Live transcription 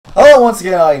once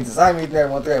again, audiences, I'm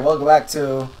Ethan13. Welcome back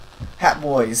to Hat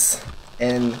Boys,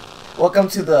 and welcome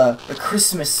to the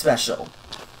Christmas special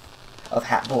of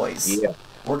Hat Boys. Yeah.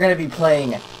 We're gonna be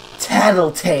playing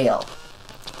Tattletale,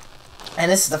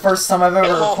 and this is the first time I've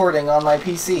ever recording on my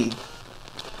PC.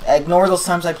 Ignore those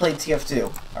times I played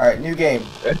TF2. Alright, new game.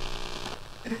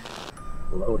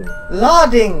 Loading.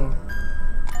 Loading!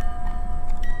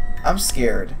 I'm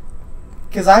scared.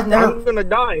 Because I'm gonna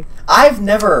die.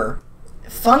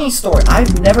 Funny story,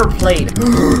 I've never played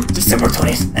December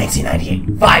 20th,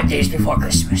 1998, 5 days before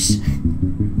Christmas.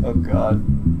 Oh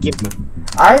god. Get me.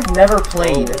 I've never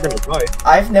played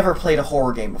a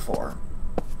horror game before.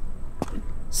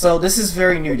 So this is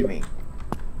very new to me.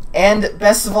 And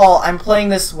best of all, I'm playing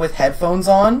this with headphones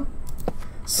on.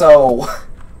 So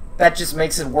that just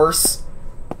makes it worse,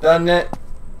 doesn't it?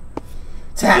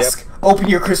 Task. Yep. Open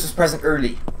your Christmas present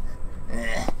early.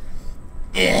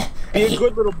 Be a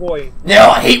good little boy.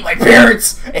 No, I hate my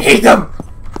parents. I hate them.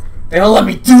 They don't let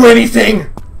me do anything.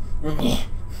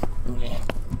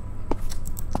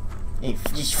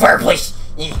 This fireplace.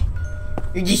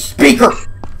 This speaker.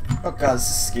 Oh god, this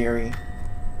is scary.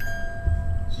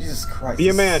 Jesus Christ. Be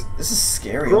a man. This is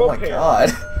scary. Grow oh my god.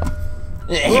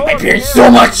 I hate my parents hair.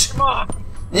 so much.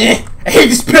 I hate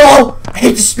this pillow. I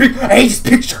hate this speaker. I hate this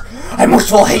picture. I most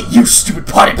of all hate you, stupid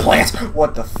potted plant.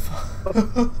 What the fuck?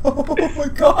 Oh my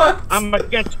god! I'm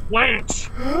against plants!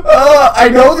 I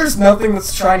know there's nothing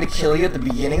that's trying to kill you at the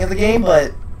beginning of the game,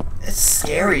 but it's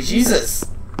scary, Jesus!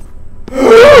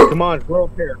 Come on, grow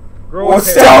up here.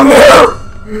 What's down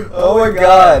there? Oh my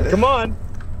god. Come on!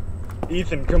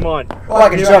 Ethan, come on. Oh, I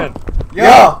can jump.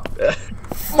 Yeah!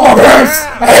 My parents!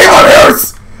 I hate my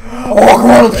parents! I walk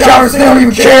around with the counters and they don't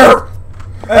even care!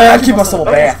 I keep myself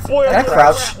a bath. Can I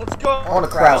crouch? Let's go. I want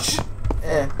to crouch.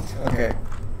 Okay.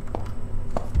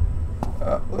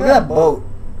 Look at that boat.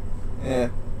 Yeah.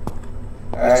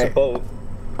 Alright. It's a boat.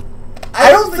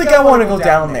 I don't think I want to go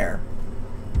down there.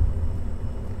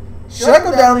 Should I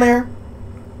go down there?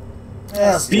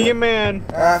 Yeah, be a man.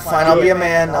 Fine, I'll be a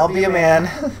man. I'll be a man.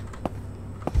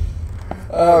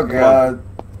 Oh god.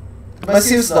 But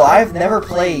seriously though, I've never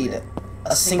played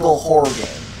a single horror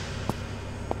game.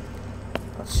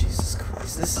 Oh Jesus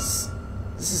Christ, this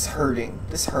is hurting.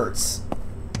 This hurts.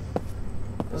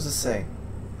 What does it say?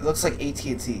 It looks like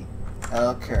AT&T. I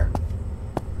don't care.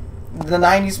 The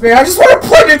 90s, man. I just want to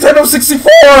play Nintendo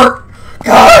 64!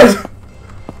 God!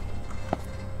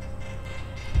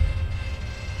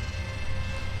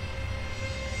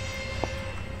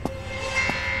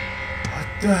 What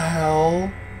the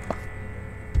hell?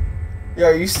 Yo,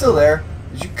 are you still there?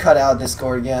 Did you cut out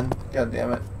Discord again? God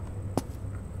damn it.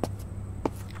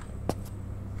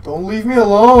 Don't leave me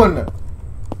alone!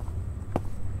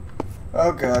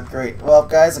 Oh god, great. Well,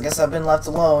 guys, I guess I've been left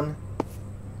alone.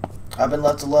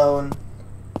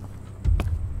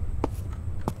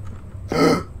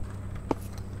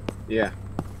 Yeah.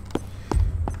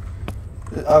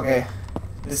 Okay.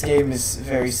 This game is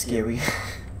very scary.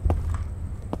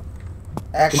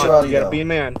 Actuality, you gotta be a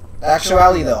man.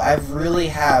 Actuality, though, I really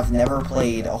have never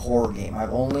played a horror game.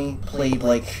 I've only played,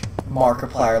 like,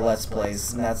 Markiplier Let's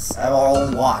Plays, and I've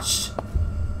only watched.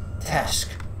 Task.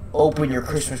 Open your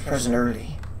Christmas present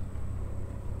early.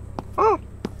 Oh,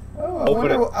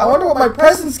 I wonder what my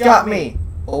presents got me.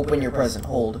 Open your present.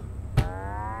 Hold.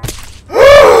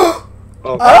 Oh.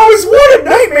 I always wanted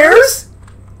nightmares.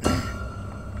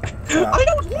 I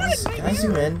don't want it. Can I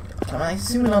zoom in? Can I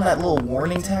zoom in on that little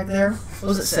warning tag there? What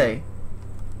does it say?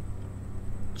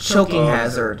 Choking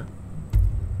hazard.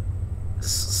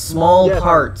 Small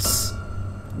parts.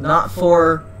 Not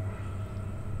for.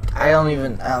 I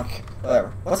don't care.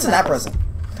 Whatever. What's in that present?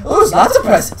 Ooh, there's lots of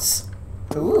presents.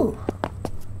 Ooh.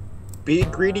 Be a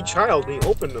greedy child and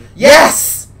open them.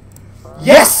 Yes!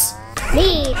 Yes!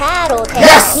 Me, tattletale.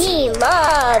 Yes! Me,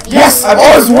 love you. Yes! I've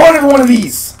always wanted one of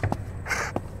these!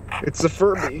 It's a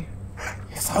Furby.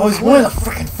 Yes, I always wanted a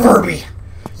freaking Furby!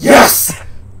 Yes!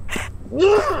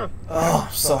 Yeah. Oh,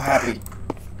 I'm so happy.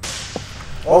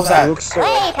 What was that?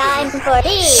 Playtime for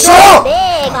these Shut up!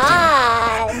 big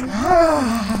eyes.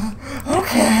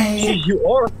 Okay. You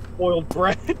are spoiled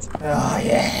brat. Oh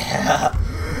yeah.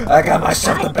 I got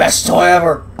myself the best toy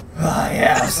ever. Oh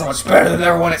yeah, so much better than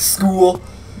everyone at school.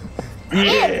 Give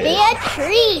me a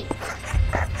treat.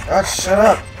 God, shut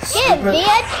up. Give me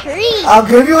a treat. I'll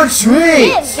give you a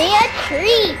treat. Give me a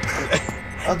treat.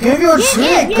 I'll give you a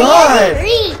treat. Give God. me a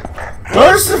treat.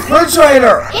 Where's the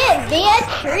refrigerator? Give me a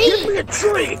treat. Give me a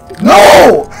treat.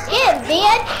 No. Give me a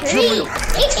treat.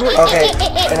 Okay.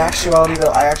 In actuality,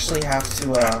 though, I actually have to.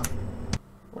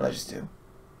 What did I just do?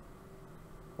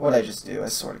 What did I just do? I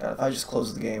swear to God, if I just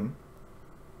close the game.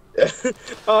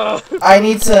 I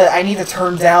need to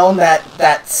turn down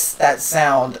that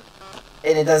sound,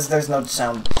 and it does. There's no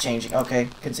sound changing. Okay,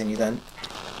 continue then.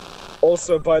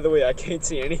 Also, by the way, I can't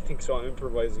see anything, so I'm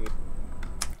improvising.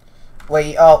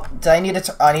 Wait. Oh, I need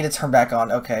to turn back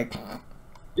on. Okay.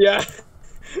 Yeah,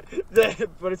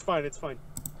 but it's fine. It's fine.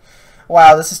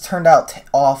 Wow, this has turned out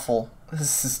awful.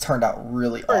 This has turned out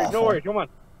really awful. Don't worry. Come on.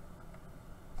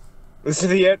 This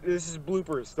is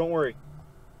bloopers. Don't worry.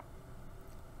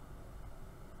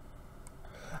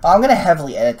 I'm gonna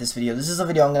heavily edit this video. This is a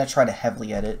video I'm gonna try to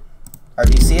heavily edit.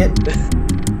 Alright, do you see it?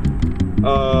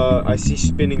 I see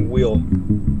spinning wheel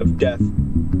of death.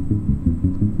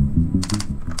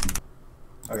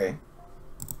 Okay.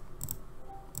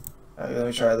 Alright, let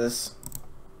me try this.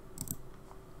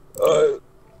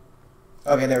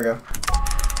 Okay, there we go.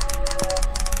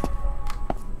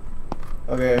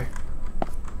 Okay.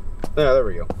 Yeah, there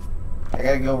we go. I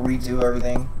gotta go redo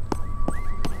everything.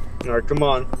 Alright, come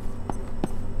on.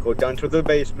 Go down to the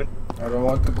basement. I don't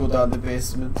want to go down the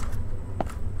basement.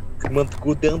 Come on,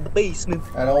 go down the basement.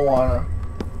 I don't wanna.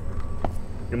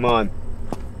 Come on.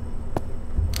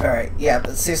 Alright, yeah,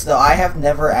 but seriously though, I have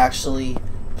never actually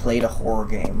played a horror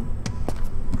game.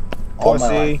 All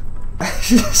my life.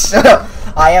 Shut up!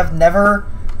 I have never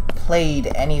played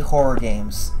any horror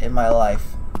games in my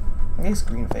life. Look at his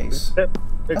green face.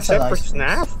 Except for nice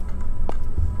FNAF? face.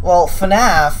 Well,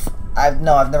 FNAF, I've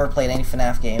never played any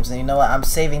FNAF games, and you know what? I'm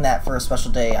saving that for a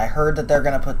special day. I heard that they're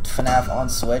gonna put FNAF on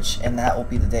Switch, and that will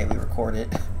be the day we record it.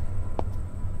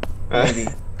 Maybe.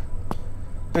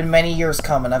 Been many years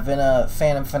coming. I've been a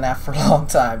fan of FNAF for a long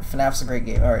time. FNAF's a great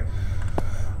game. Alright.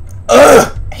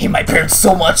 Ugh! I hate my parents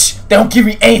so much! They don't give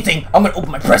me anything! I'm gonna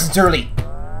open my presents early!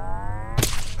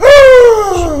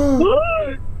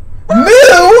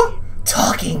 Moo!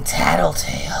 Talking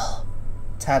tattletale.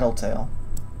 Tattletale.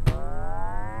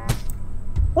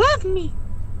 Love me.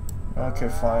 Okay,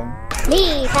 fine.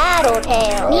 Me,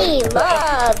 tattletale. Me,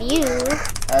 love you.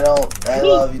 I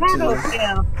love you too.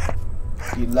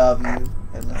 You love you.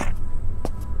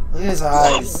 Look at his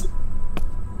eyes.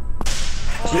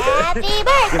 Happy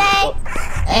birthday.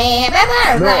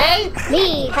 Happy birthday.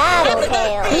 Me,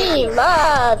 tattletale. Me,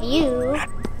 love you.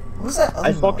 Who's that?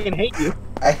 I fucking hate you.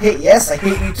 Yes, I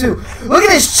hate you too. Look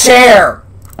at his chair!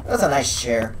 That's a nice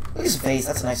chair. Look at his face,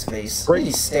 that's a nice face. Look at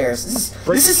these stairs. This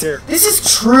is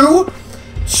true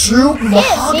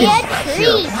mahogany right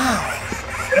here. Wow.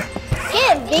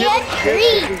 Give me a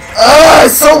treat.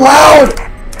 It's so loud!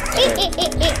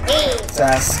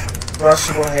 Sass,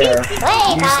 brushable hair.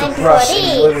 Use the brush in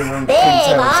the living room to clean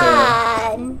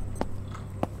tattletale.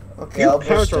 Okay, Your I'll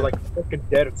parents brush are like fucking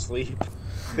dead of sleep.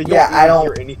 They Yeah, don't I don't-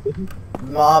 hear anything.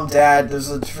 Mom, Dad,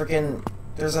 there's a freaking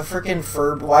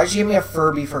Furby. Why'd you give me a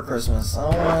Furby for Christmas?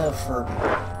 I don't want a Furby.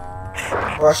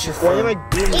 Brush your Why am fur. I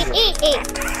doing this?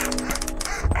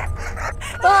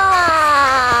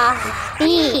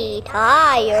 Be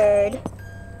tired.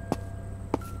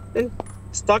 Then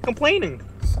stop complaining.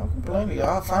 Stop complaining.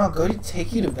 Oh, fine, I'll go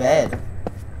take you to bed.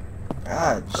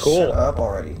 God, Cool. shut up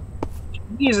already.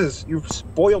 Jesus, you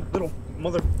spoiled little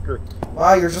motherfucker.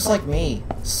 Wow, you're just like me.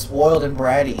 Spoiled and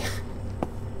bratty.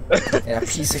 And a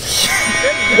piece of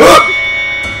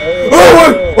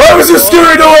Oh, what was your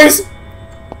scary noise?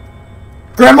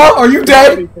 Grandma, are you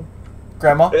dead?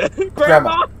 Grandma?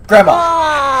 Grandma?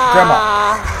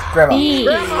 Grandma? Grandma? Be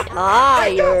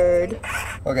tired.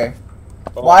 Okay.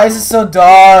 Why is it so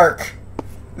dark?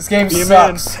 This game Be a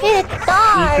sucks. It's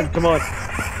dark. Ethan, come on.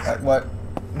 What?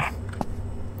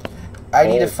 I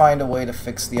need to find a way to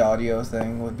fix the audio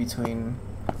thing with between...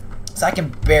 So I can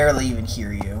barely even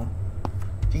hear you.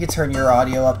 If you could turn your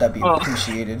audio up, that'd be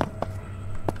appreciated.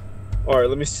 Alright,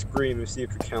 let me scream and see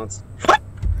if it counts.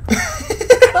 You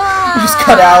just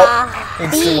cut out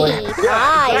instantly. Be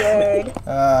tired.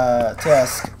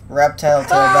 Task. Wrap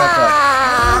tattletale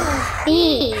back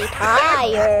Be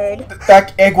tired. up.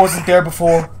 That egg wasn't there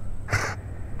before.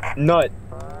 Nut.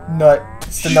 Nut.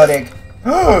 It's the nut egg.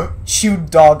 Chewed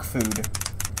dog food.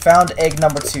 Found egg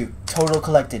number 2. Total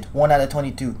collected. 1 out of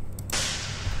 22.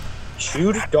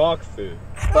 Chewed dog food.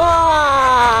 Creepy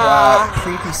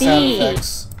sound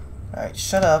effects. Alright,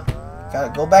 shut up. Gotta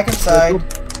go back inside.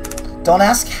 Don't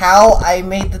ask how I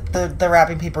made the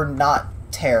wrapping paper not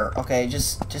tear, okay?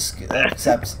 Just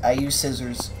accept. I use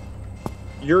scissors.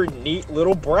 You're a neat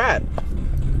little brat.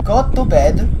 Go up to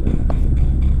bed.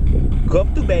 Go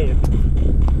up to bed.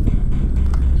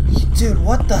 Dude,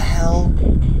 what the hell?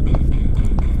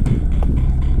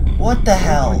 What the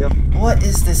hell? What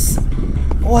is this?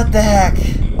 What the heck?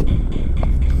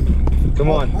 Come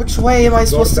on. Which way am I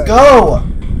supposed to go?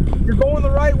 You're going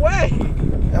the right way.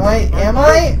 Am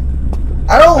I?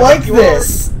 I don't like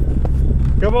this.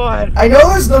 Come on. I know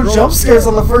there's no jump scares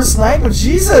on the first night, but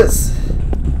Jesus.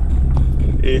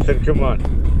 Ethan, come on.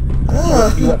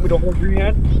 You want me to hold your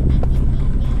hand?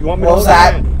 You want me What to was hold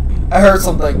that? your hand? I heard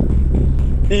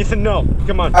something. Ethan, no.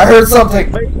 Come on. I heard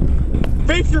something.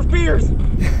 Face your fears.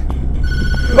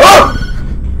 Oh!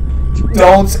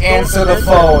 Don't answer the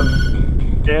phone.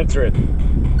 Answer it.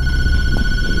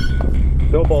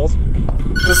 No balls.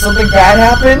 Does something bad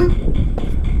happen?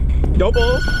 No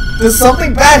balls. Does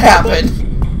something bad happen?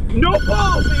 No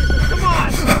balls, Ethan. Come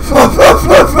on.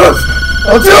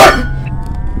 I'll do it!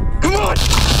 Come on.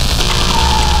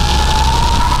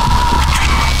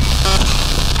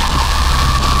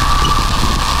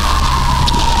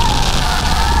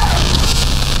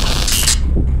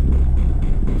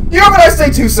 You have a nice day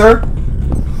too, sir.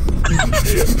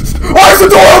 Why is the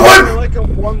door open? Like a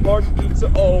one large pizza.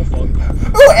 Oh fuck.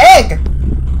 Ooh, egg!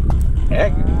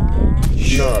 Egg.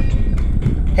 Nut.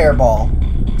 Hairball.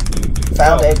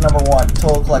 Found egg number 1.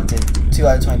 Total collected. 2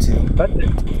 out of 22.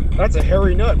 That's a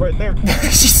hairy nut right there.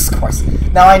 Jesus Christ.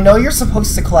 Now I know you're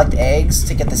supposed to collect eggs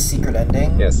to get the secret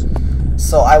ending. Yes.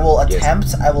 So I will attempt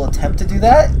to do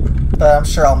that, but I'm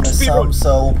sure I'll miss some,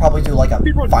 so we'll probably do like a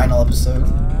final episode.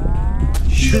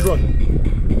 Speedrun.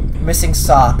 Missing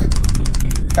sock.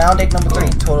 Found egg number 3.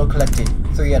 Total collected.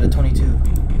 3 out of 22.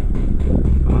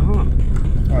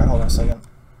 Alright, hold on a second.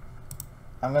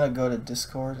 I'm gonna go to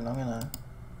Discord and I'm gonna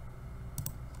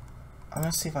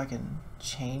see if I can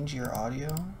change your audio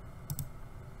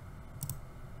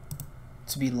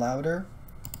to be louder.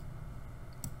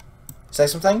 Say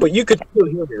something? But you could still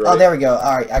hear me, right? Oh, there we go.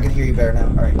 Alright, I can hear you better now.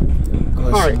 Alright. Go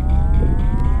to sleep.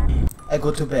 I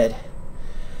go to bed.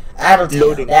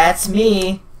 Tattletale, that's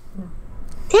me.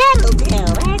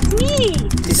 Tattletale, that's me.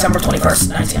 December 21st,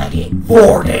 1998.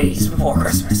 4 days before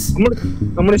Christmas.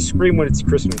 I'm gonna scream when it's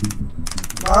Christmas.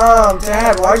 Mom,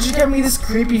 Dad, why'd you get me this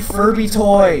creepy Furby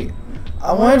toy?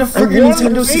 I wanted a freaking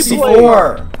Nintendo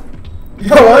 64.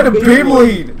 Yeah, I wanted a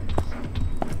Beyblade.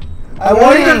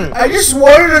 I just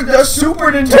wanted a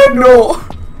Super Nintendo.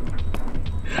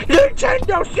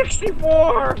 Nintendo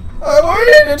 64! I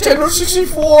wanted a Nintendo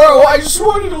 64. Oh, I just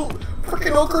wanted a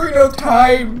freaking Ocarina of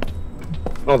Time.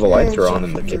 Oh, the lights are on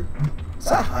in the kitchen. Is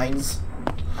that Heinz?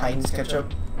 Heinz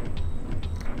ketchup?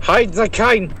 Hide the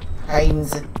kind.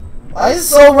 Heinz. Why is it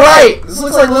so bright? This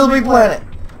looks like Little Big Planet.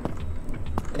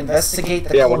 Investigate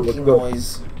the clunking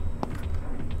noise.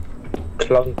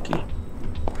 Clunky.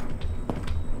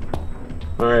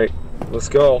 Alright, let's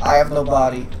go. I have no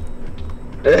body.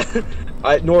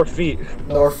 Nor feet.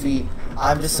 Nor feet.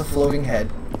 I'm just a floating head.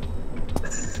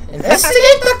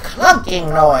 Investigate the clunking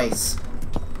noise.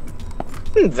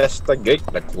 Investigate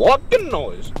the clunking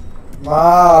noise.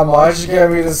 Mom, why'd you get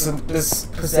me this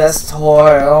possessed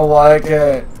toy? I don't like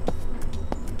it.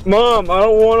 Mom, I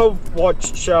don't want to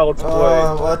watch Child's Play.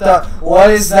 What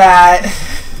is that?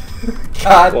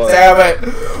 God damn it.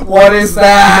 What is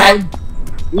that?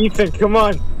 Ethan, come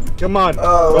on. Come on.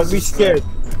 Don't be scared.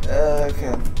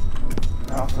 Okay.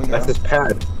 Off we go. That's his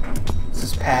pad. This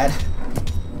is pad.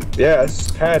 Yeah, that's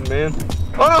his pad, man.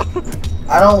 Oh!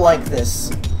 I don't like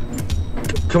this.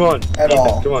 Come on. At Ethan,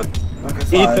 all. come on.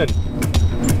 Okay, fine. Ethan.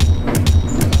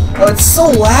 Oh, it's so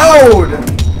loud!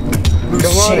 Loose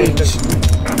Come on, change. Ethan.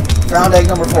 Found egg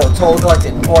number 4. Total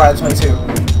collected. 4 out of 22.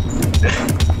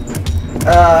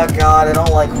 God, I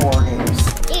don't like horror games.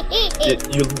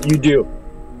 You do.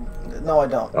 No, I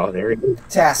don't. Oh, there he is.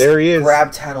 Task. There he is.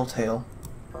 Grab Tattletale.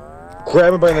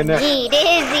 Grab him by the neck.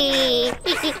 Dizzy.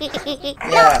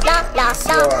 Yeah.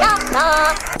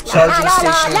 Charging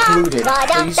station included.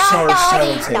 Please charge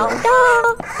Tattletale.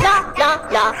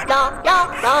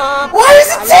 Why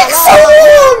does it take so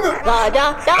long?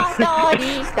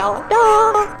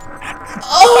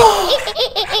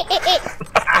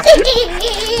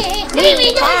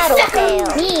 Me Tattletale,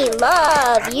 me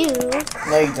love you.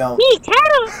 No, you don't. Me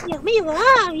Tattletale, me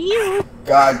love you.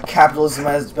 God, capitalism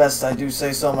at its best, I do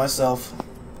say so myself.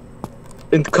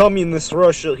 In communist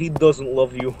Russia, he doesn't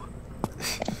love you.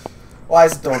 Why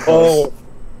is the door closed?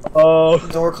 Oh.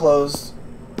 Door closed.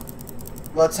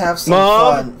 Let's have some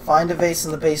Mom? fun. Find a vase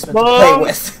in the basement to Mom? play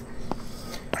with.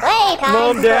 Playtime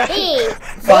Mom, Dad. for me.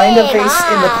 Find a vase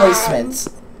in the placement.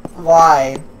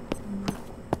 Why?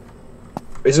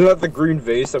 Isn't that the green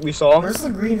vase that we saw? Where's the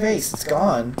green vase? It's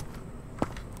gone.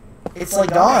 It's like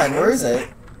gone. Where is it?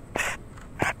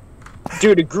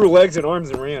 Dude, it grew legs and arms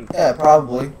and ran. Yeah,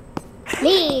 probably.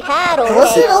 Me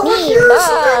Was it Tattletale, over me here or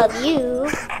love you.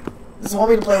 Does it want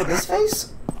me to play with this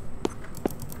face?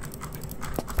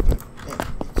 Yeah,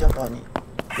 jump on it.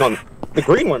 No, the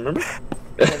green one, remember?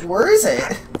 Where is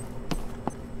it?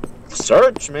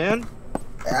 Search, man.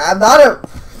 I'm not a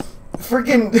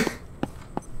freaking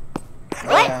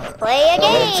Let's play a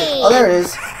game. Oh, there it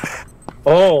is.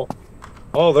 Oh.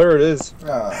 Oh, there it is.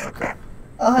 Oh, okay.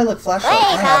 Oh, hey, look, flashlight. Play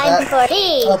I have time that. for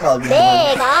tea. I'll probably be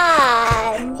Big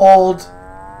on. Hold.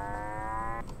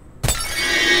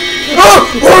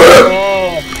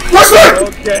 Oh. Flashlight!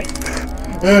 Okay.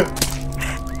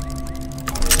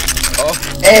 Oh.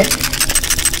 Eh.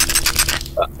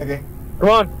 Okay. Come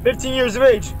on. 15 years of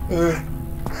age.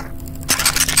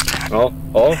 Oh.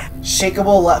 Oh.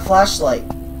 Shakeable flashlight.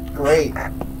 Great.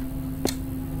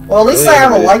 Well, at least I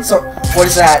have a light source. What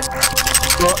is that?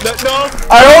 No.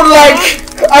 I don't like!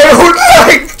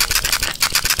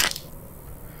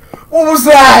 What was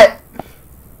that?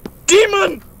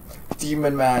 Demon!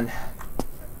 Demon man.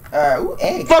 Ooh,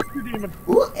 egg. Fuck you, demon.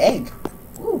 Ooh, egg.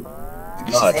 Ooh.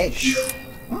 Delicious Nut. egg.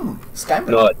 Sky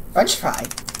Nut. French fry.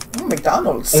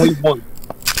 McDonald's. Only one.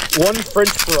 One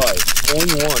French fry.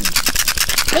 Only one.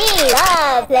 Me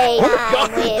love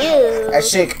playtime with you. I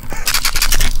shake.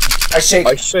 I shake.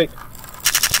 I shake.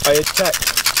 I attack.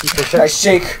 You protect. I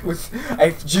shake with.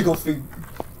 I jiggle feet.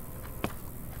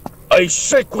 I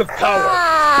shake with power.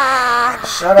 Ah.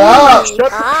 Shut up! Shut the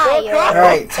fuck up.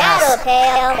 Alright, task.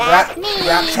 Tattletale, that's me.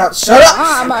 Shut up!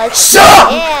 Mama Shut up!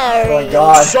 scary. Oh my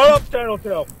god. Shut up,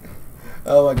 tattletale.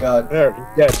 Oh my god. There, he's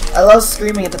dead. I love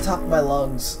screaming at the top of my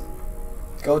lungs.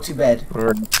 Go to bed.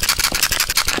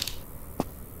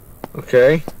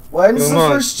 Okay. When's Come the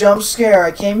on. first jump scare?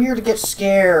 I came here to get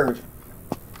scared.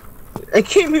 I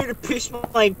came here to piss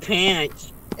my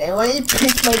pants. And why you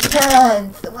piss my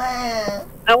pants? Wah.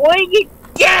 I want to get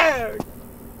scared.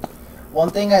 One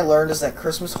thing I learned is that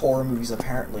Christmas horror movies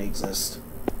apparently exist.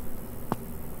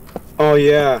 Oh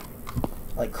yeah.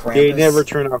 Like Krampus. They never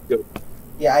turn out good.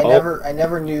 Yeah, I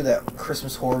never knew that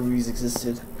Christmas horror movies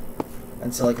existed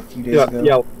until like a few days ago.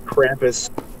 Yeah, Krampus.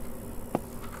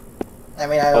 I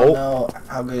mean, I don't know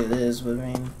how good it is, but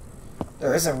I mean,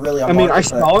 there isn't really a I mean, market I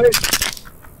for that. saw it.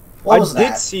 What was I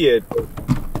did that? see it.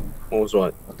 What was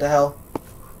what? What the hell?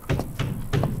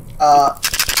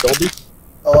 Don't be.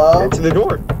 Hello? Get to the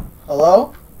door.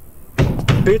 Hello?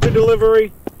 Pizza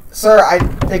delivery. Sir,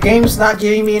 the game's not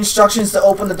giving me instructions to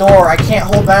open the door. I can't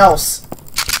hold mouse.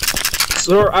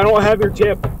 Sir, I don't have your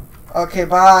tip. Okay,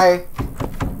 bye.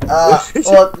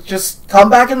 Well, just come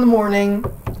back in the morning,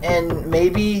 and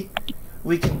maybe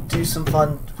we can do some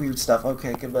fun, weird stuff.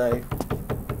 Okay, goodbye.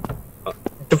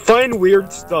 Define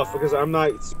weird stuff, because I'm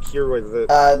not secure with it.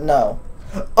 No.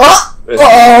 Oh!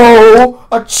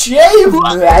 A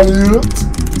achievement!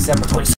 December 26th.